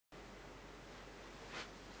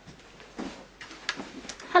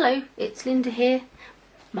Hello, it's Linda here.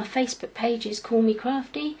 My Facebook page is Call Me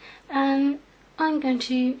Crafty, and I'm going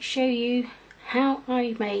to show you how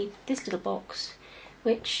I made this little box,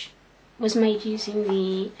 which was made using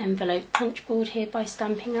the envelope punch board here by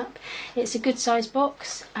Stampin' Up. It's a good size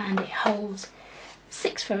box and it holds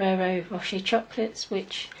 6 Ferrero Rocher chocolates,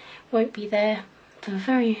 which won't be there for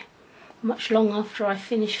very much long after I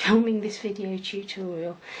finish filming this video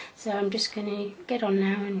tutorial. So I'm just going to get on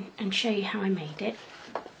now and show you how I made it.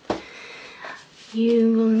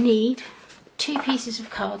 You will need 2 pieces of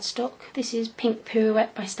cardstock. This is Pink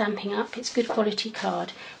Pirouette by Stampin' Up. It's good quality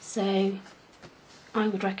card, so I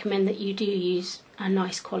would recommend that you do use a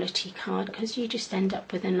nice quality card because you just end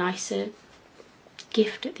up with a nicer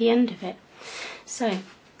gift at the end of it. So I'm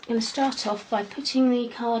going to start off by putting the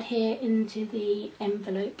card here into the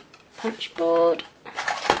envelope punch board.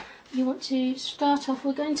 You want to start off,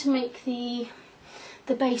 we're going to make the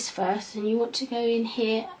base first, and you want to go in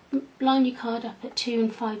here, line your card up at 2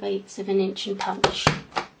 5/8 of an inch and punch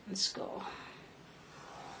and score.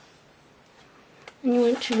 And you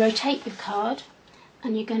want to rotate your card,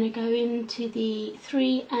 and you're going to go into the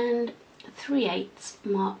 3 3/8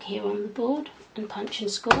 mark here on the board and punch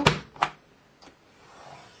and score.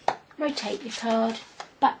 Rotate your card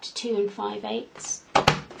back to 2 5/8,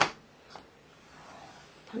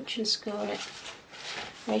 punch and score it.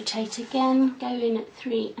 Rotate again, go in at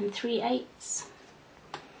 3 3/8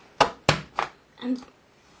 and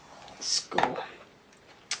score.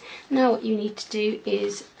 Now what you need to do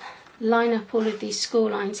is line up all of these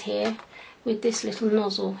score lines here with this little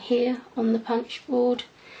nozzle here on the punch board,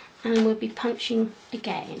 and we'll be punching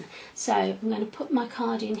again. So I'm going to put my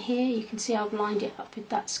card in here. You can see I've lined it up with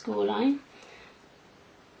that score line,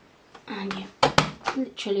 and you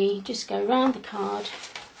literally just go around the card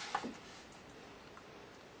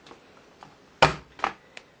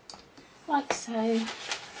like so.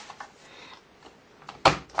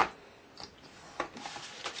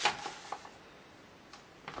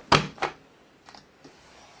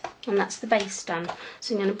 And that's the base done.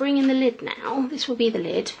 So I'm going to bring in the lid now. This will be the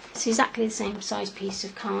lid. It's exactly the same size piece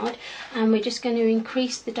of card, and we're just going to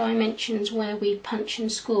increase the dimensions where we punch and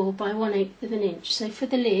score by 1/8 of an inch. So for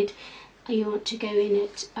the lid, you want to go in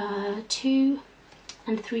at 2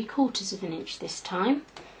 3/4 of an inch this time,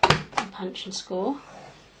 and punch and score.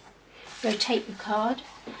 Rotate your card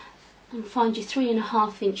and find your 3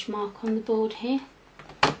 1/2 inch mark on the board here,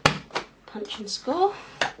 punch and score.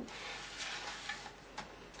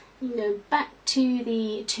 You go back to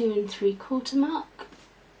the 2 3/4 mark,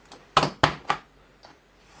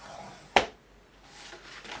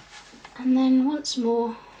 and then once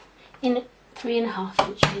more in at 3 1/2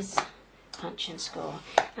 inches, punch and score.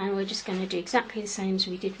 And we're just going to do exactly the same as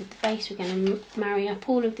we did with the base. We're going to marry up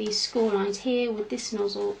all of these score lines here with this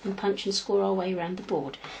nozzle and punch and score our way around the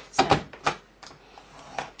board. So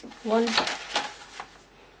 1,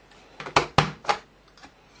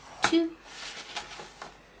 2,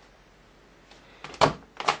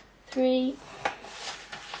 3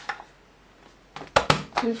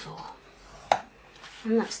 and 4,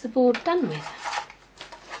 and that's the board done with.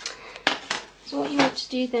 So what you want to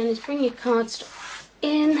do then is bring your cardstock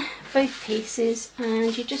in both pieces,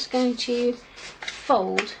 and you're just going to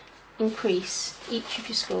fold and crease each of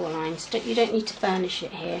your score lines. You don't need to burnish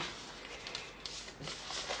it here.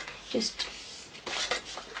 Just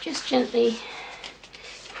gently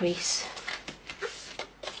crease.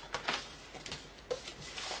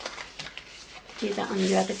 Do that on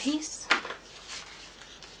your other piece.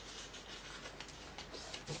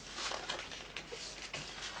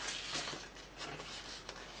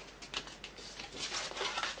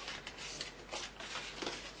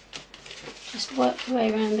 Just work your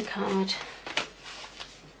way around the card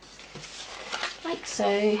like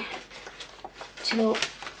so till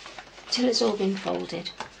it's all been folded.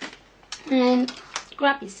 And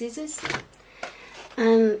grab your scissors.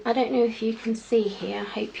 I don't know if you can see here, I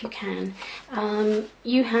hope you can.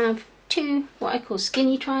 You have 2 what I call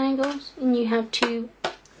skinny triangles, and you have 2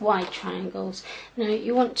 wide triangles. Now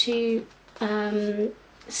you want to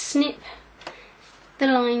snip the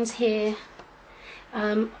lines here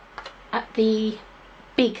at the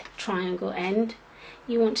big triangle end.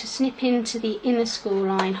 You want to snip into the inner score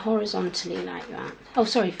line horizontally like that. Oh,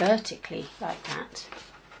 sorry, vertically like that.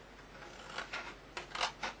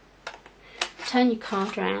 Turn your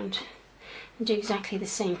card round and do exactly the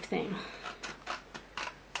same thing.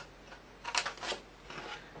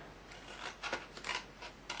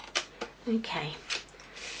 Okay.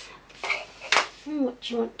 And what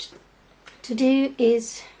you want to do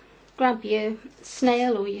is grab your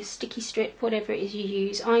snail or your sticky strip, whatever it is you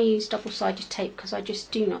use. I use double-sided tape because I just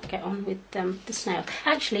do not get on with the snail.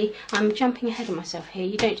 Actually, I'm jumping ahead of myself here.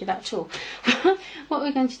 You don't do that at all. What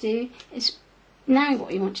we're going to do is, now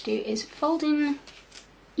what you want to do is fold in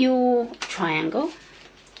your triangle,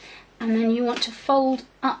 and then you want to fold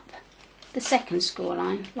up the second score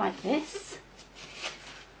line like this.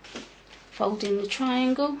 Fold in the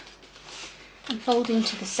triangle and fold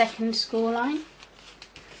into the second score line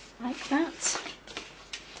like that.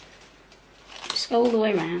 Just go all the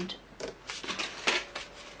way around.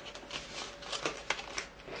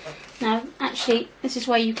 Now actually this is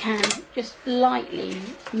where you can just lightly,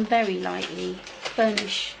 very lightly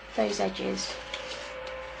burnish those edges.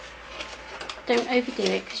 Don't overdo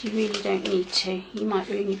it because you really don't need to. You might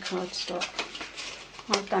ruin your cardstock.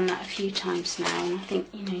 I've done that a few times now, and I think,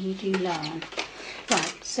 you know, you do learn.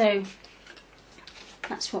 Right, so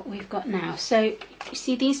that's what we've got now. So you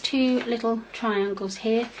see these two little triangles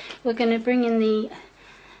here. We're going to bring in the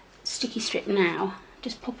sticky strip now.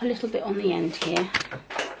 Just pop a little bit on the end here.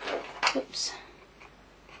 Oops.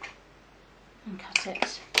 And cut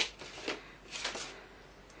it.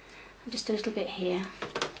 And just a little bit here.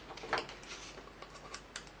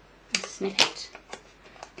 And snip it.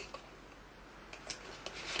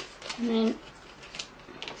 And then,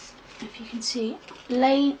 if you can see,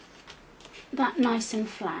 lay that nice and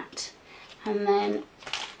flat, and then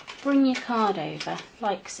bring your card over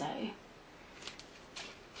like so.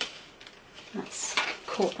 That's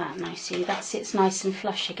caught that nicely. That sits nice and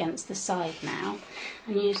flush against the side now,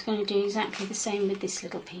 and you're just going to do exactly the same with this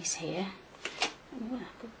little piece here. Ooh,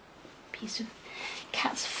 I've got a piece of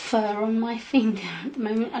cat's fur on my finger at the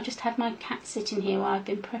moment. I just had my cat sitting here while I've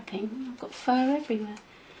been prepping. I've got fur everywhere.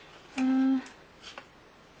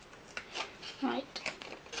 Right,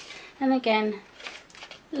 and again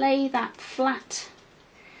lay that flat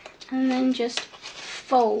and then just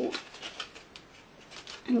fold,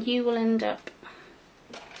 and you will end up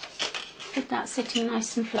with that sitting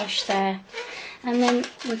nice and flush there. And then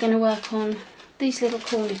we're going to work on these little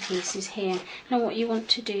corner pieces here. Now what you want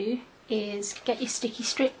to do is get your sticky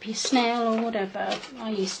strip, your snail or whatever.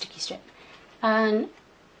 I use sticky strip, and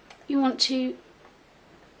you want to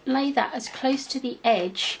lay that as close to the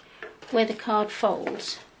edge where the card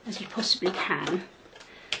folds as you possibly can.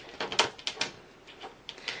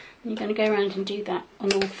 And you're going to go around and do that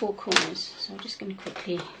on all four corners. So I'm just going to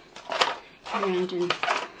quickly go around and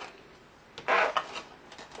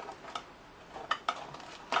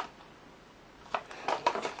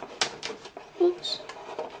oops.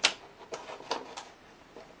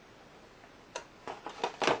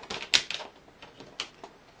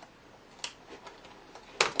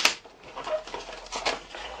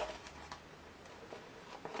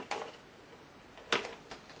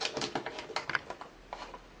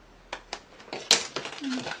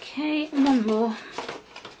 Okay, and one more.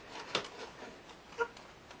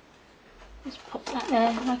 Just pop that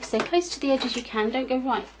there, like I say, close to the edge as you can. Don't go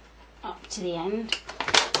right up to the end.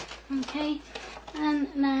 Okay,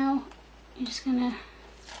 and now you're just going to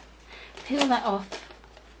peel that off,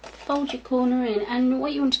 fold your corner in, and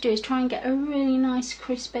what you want to do is try and get a really nice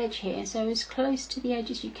crisp edge here, so as close to the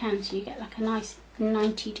edge as you can, so you get like a nice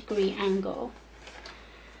 90-degree angle.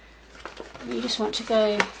 And you just want to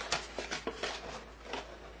go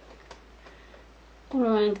all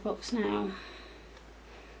around the box now.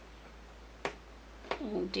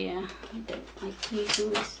 Oh dear, I don't like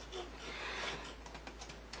using this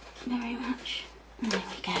very much. There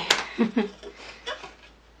we go.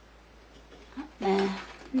 Up there,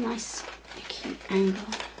 nice cute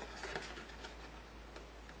angle.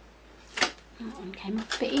 That one came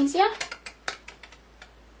up a bit easier.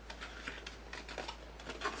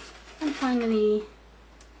 And finally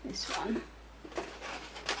this one.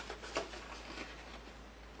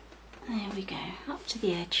 There we go, up to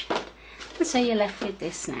the edge. And so you're left with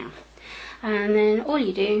this now. And then all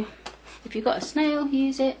you do, if you've got a snail,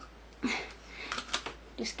 use it.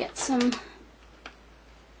 Just get some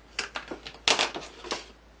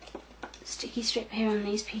sticky strip here on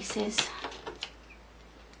these pieces.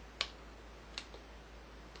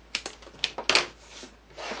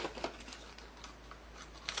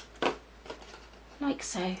 Like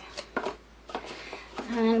so.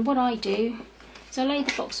 And what I do is I lay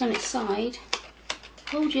the box on its side,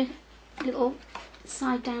 hold your little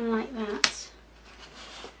side down like that,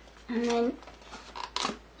 and then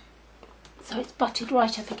so it's butted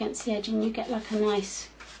right up against the edge, and you get like a nice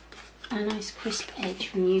crisp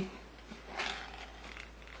edge when you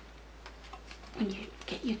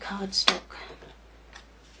get your cardstock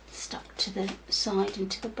to the side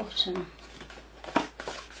and to the bottom.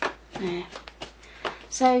 There.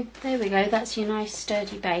 So there we go, that's your nice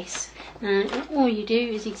sturdy base. Now all you do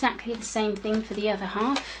is exactly the same thing for the other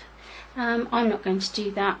half. I'm not going to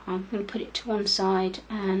do that. I'm going to put it to one side,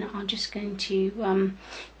 and I'm just going to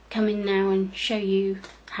come in now and show you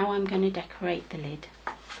how I'm going to decorate the lid.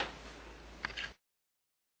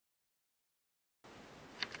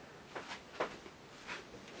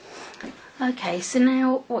 Okay, so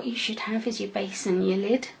now what you should have is your base and your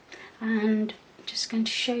lid, and I'm just going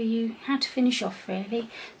to show you how to finish off really.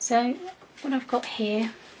 So what I've got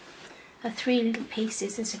here are 3 little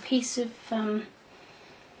pieces. There's a piece of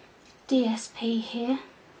DSP here.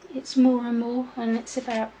 It's more and more, and it's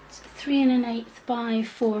about 3 1/8 by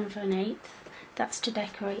 4 1/8. That's to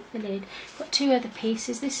decorate the lid. Got 2 other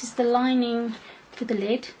pieces. This is the lining for the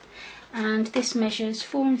lid, and this measures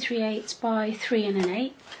 4 3/8 by 3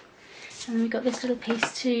 1/8. And then we've got this little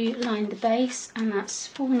piece to line the base, and that's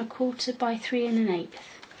 4 1/4 by 3 1/8.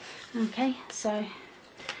 Okay, so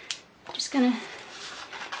I'm just going to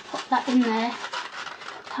pop that in there,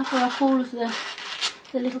 cover up all of the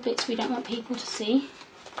little bits we don't want people to see.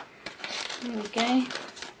 There we go.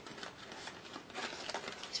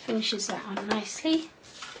 Just finishes that on nicely.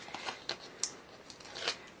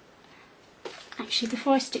 Actually,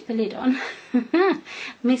 before I stick the lid on,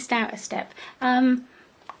 missed out a step.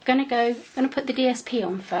 Gonna put the DSP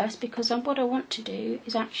on first, because what I want to do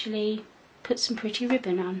is actually put some pretty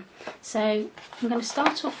ribbon on. So I'm going to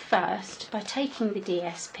start off first by taking the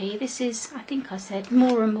DSP. This is, I think I said,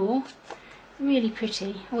 more and more. Really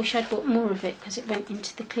pretty. I wish I'd bought more of it, because it went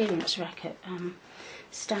into the clearance rack at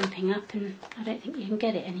Stamping Up, and I don't think you can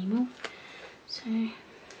get it anymore. So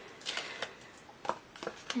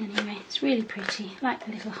anyway, it's really pretty, like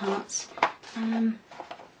the little hearts.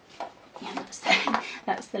 Yeah,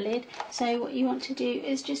 that's the lid. So what you want to do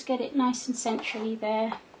is just get it nice and centrally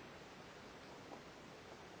there.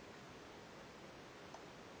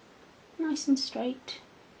 Nice and straight,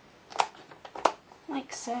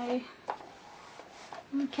 like so.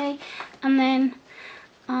 Okay, and then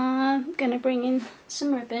I'm going to bring in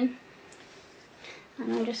some ribbon,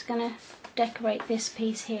 and I'm just going to decorate this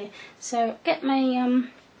piece here. So get my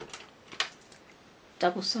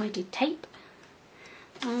double-sided tape,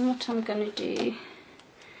 and what I'm going to do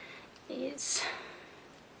is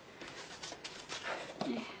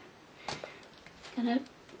going to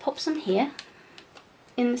pop some here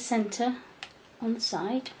in the centre on the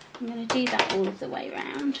side. I'm going to do that all of the way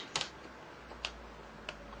around.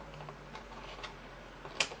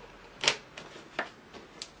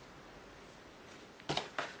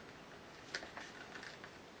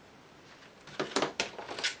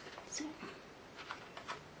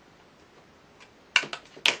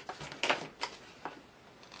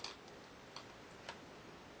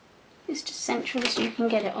 Just as central as you can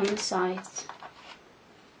get it on the sides.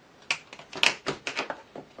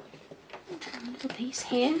 A little piece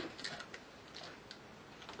here.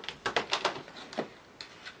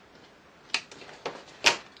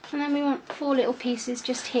 And then we want 4 little pieces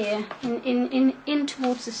just here, in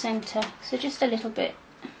towards the centre. So just a little bit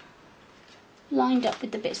lined up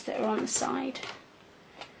with the bits that are on the side.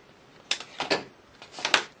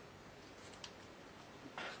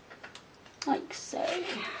 Like so.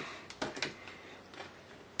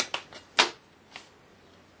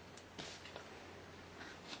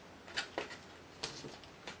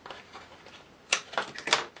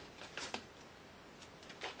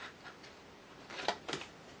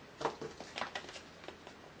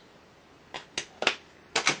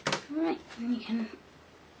 Right, and you can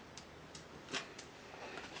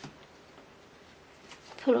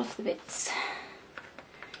pull off the bits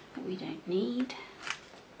that we don't need.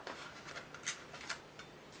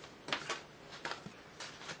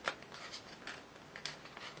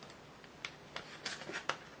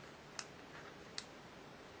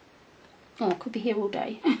 Oh, I could be here all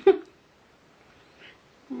day. Hang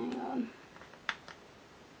on.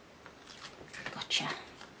 Gotcha.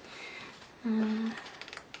 And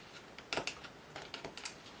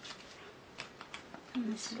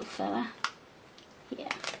this little fella. Yeah.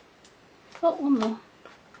 Oh, one more.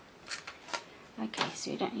 Okay,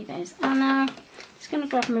 so you don't need those. And now I'm just going to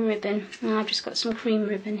grab my ribbon. Now I've just got some cream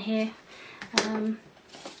ribbon here. I'm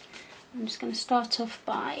just going to start off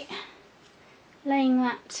by laying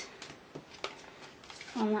that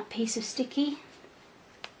on that piece of sticky.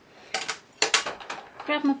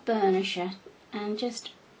 Grab my burnisher and just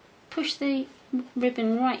push the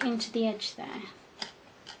ribbon right into the edge there,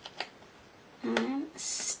 and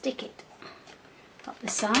stick it up the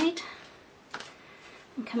side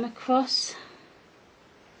and come across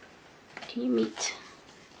till you meet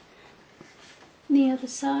the other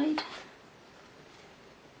side.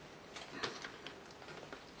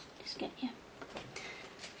 get your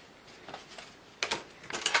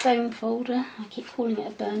bone folder. I keep calling it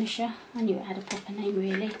a burnisher. I knew it had a proper name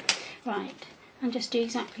really. Right, and just do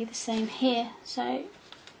exactly the same here. So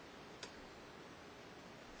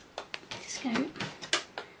just go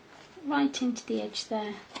right into the edge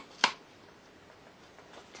there.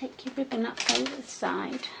 Take your ribbon up over the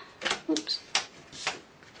side. Oops.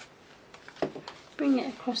 Bring it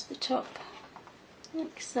across the top,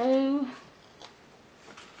 like so.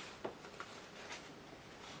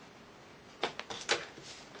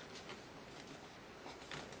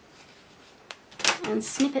 And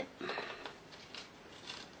snip it.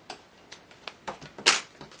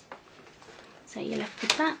 So you're left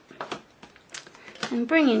with that. And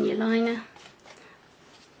bring in your liner.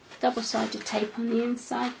 Double-sided tape on the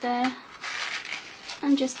inside there.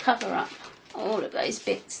 And just cover up all of those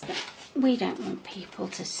bits that we don't want people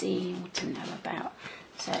to see or to know about.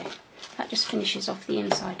 So that just finishes off the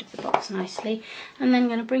inside of the box nicely. And then I'm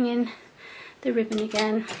going to bring in the ribbon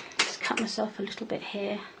again. Just cut myself a little bit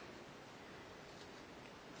here.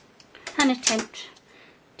 And attempt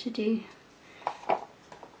to do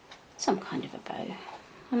some kind of a bow.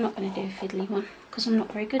 I'm not going to do a fiddly one because I'm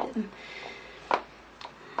not very good at them.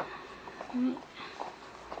 Right.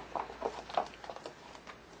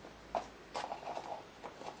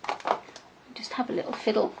 Just have a little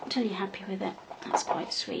fiddle until you're happy with it. That's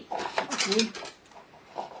quite sweet.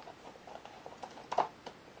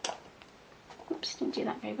 Oops, didn't do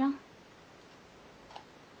that very well.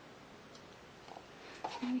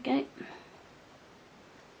 There we go.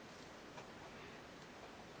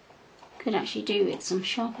 Could actually do with some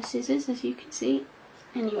sharper scissors, as you can see.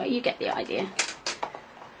 Anyway, you get the idea.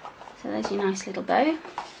 So there's your nice little bow on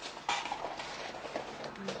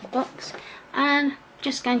the box. And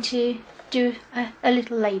just going to do a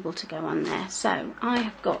little label to go on there. So I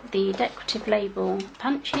have got the decorative label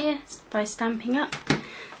punch here by Stampin' Up.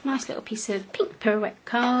 Nice little piece of pink pirouette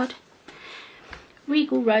card.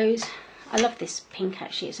 Regal Rose. I love this pink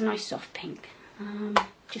actually, it's a nice soft pink.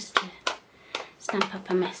 Just to stamp up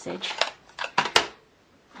a message.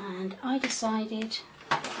 And I decided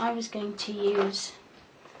that I was going to use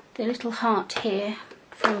the little heart here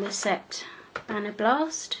from the set Banner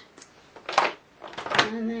Blast.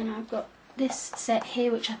 And then I've got this set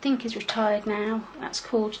here which I think is retired now. That's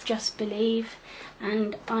called Just Believe.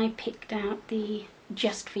 And I picked out the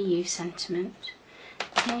Just For You sentiment.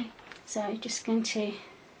 Okay, so just going to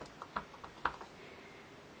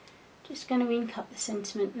ink up the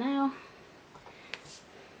sentiment now.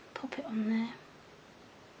 Pop it on there.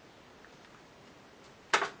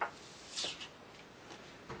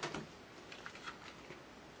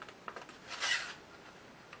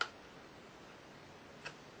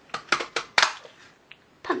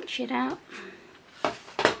 Punch it out.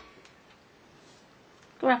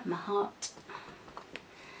 Grab my heart.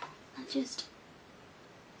 And just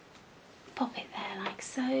pop it there like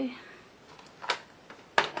so.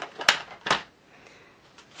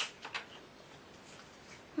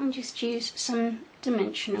 And just use some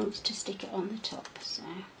dimensionals to stick it on the top. So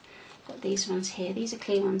I've got these ones here. These are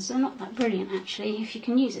clear ones. They're not that brilliant actually. If you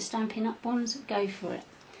can use the Stampin' Up ones, go for it.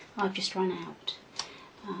 I've just run out.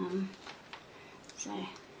 So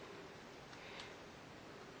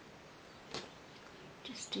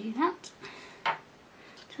just do that.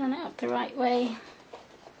 Turn it up the right way.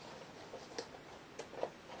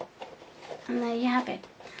 And there you have it.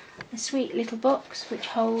 A sweet little box which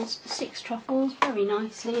holds 6 truffles very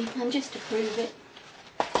nicely. And just to prove it,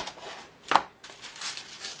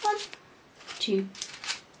 1, 2,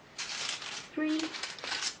 3,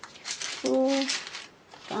 4,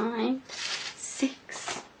 5,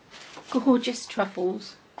 6 gorgeous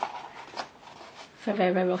truffles.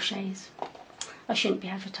 Fererro Rochers. I shouldn't be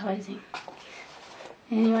advertising.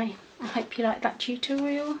 Anyway, I hope you liked that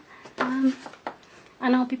tutorial. And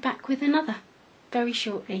I'll be back with another very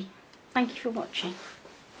shortly. Thank you for watching.